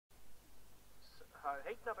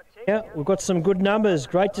Yeah, we've got some good numbers.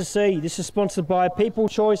 Great to see. This is sponsored by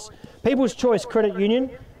People's Choice Credit Union.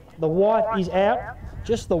 The white is out,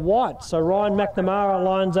 just the white. So Ryan McNamara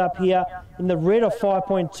lines up here in the red of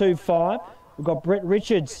 5.25. We've got Brett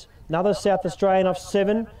Richards, another South Australian off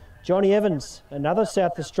 7. Johnny Evans, another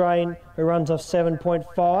South Australian who runs off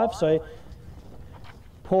 7.5. So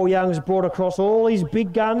Paul Young's brought across all these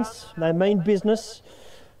big guns. They mean business.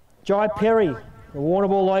 Jai Perry, the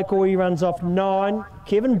Warrnambool local, he runs off 9.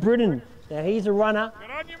 Kevin Britton, now he's a runner.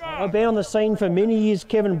 I've been on the scene for many years,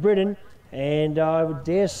 Kevin Britton, and I would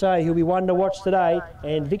dare say he'll be one to watch today.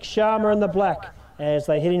 And Vic Sharma in the black as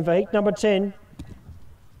they head in for heat number 10.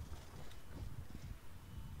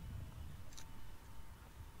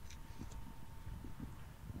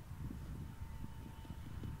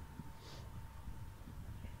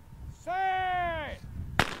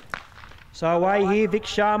 So away here, Vic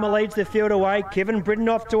Sharma leads the field away. Kevin Britton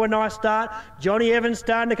off to a nice start. Johnny Evans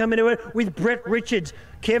starting to come into it with Brett Richards.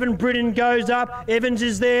 Kevin Britton goes up. Evans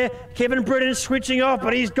is there. Kevin Britton switching off,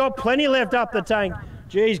 but he's got plenty left up the tank.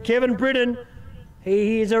 Geez, Kevin Britton,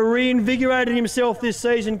 he is reinvigorated himself this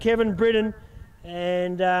season, Kevin Britton,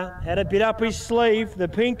 and had a bit up his sleeve. The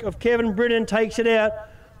pink of Kevin Britton takes it out.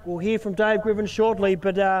 We'll hear from Dave Griffin shortly,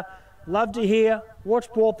 but love to hear what's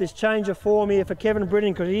brought this change of form here for Kevin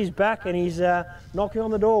Britton, because he's back and he's knocking on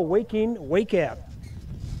the door week in, week out.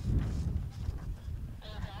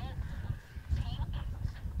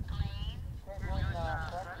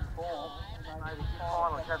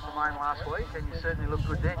 Finally had the main last week, and you certainly looked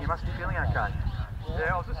good then. You must be feeling okay.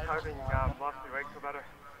 Yeah, I was just hoping last few weeks I've had a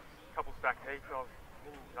couple stack heats. I was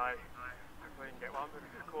thinking today hopefully didn't get one, but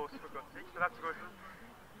of course we've got 6, so that's good.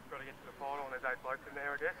 Got to get to the final, and there's 8 blokes in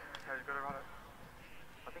there, I guess, so you've got to run it.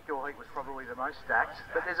 I think your heat was probably the most stacked,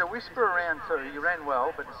 but there's a whisper around too. You ran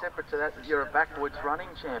well, but separate to that, you're a backwoods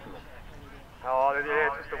running champion. Oh,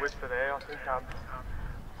 yeah, it's just a whisper there. I think I've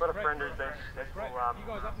got a friend who's been successful.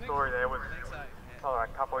 Story there was a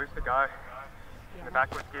couple of weeks ago in the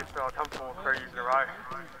backwoods gear, so I come for 3 years in a row.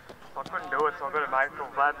 So I couldn't do it, so I got a mate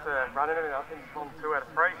called Vlad to run it, and I think he's won 2 out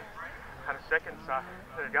of 3. Had a second, so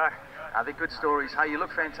there you go. They're good stories. Hey, you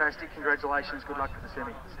look fantastic. Congratulations. Good luck for the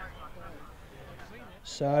semi.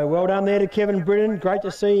 So well done there to Kevin Britton. Great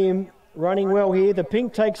to see him running well here. The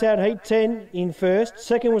pink takes out heat 10 in first.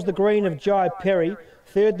 Second was the green of Jai Perry.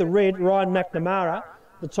 Third, the red, Ryan McNamara.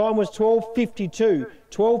 The time was 12.52,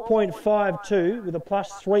 12.52 with a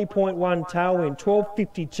plus 3.1 tailwind,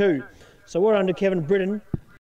 12.52. So we're under Kevin Britton.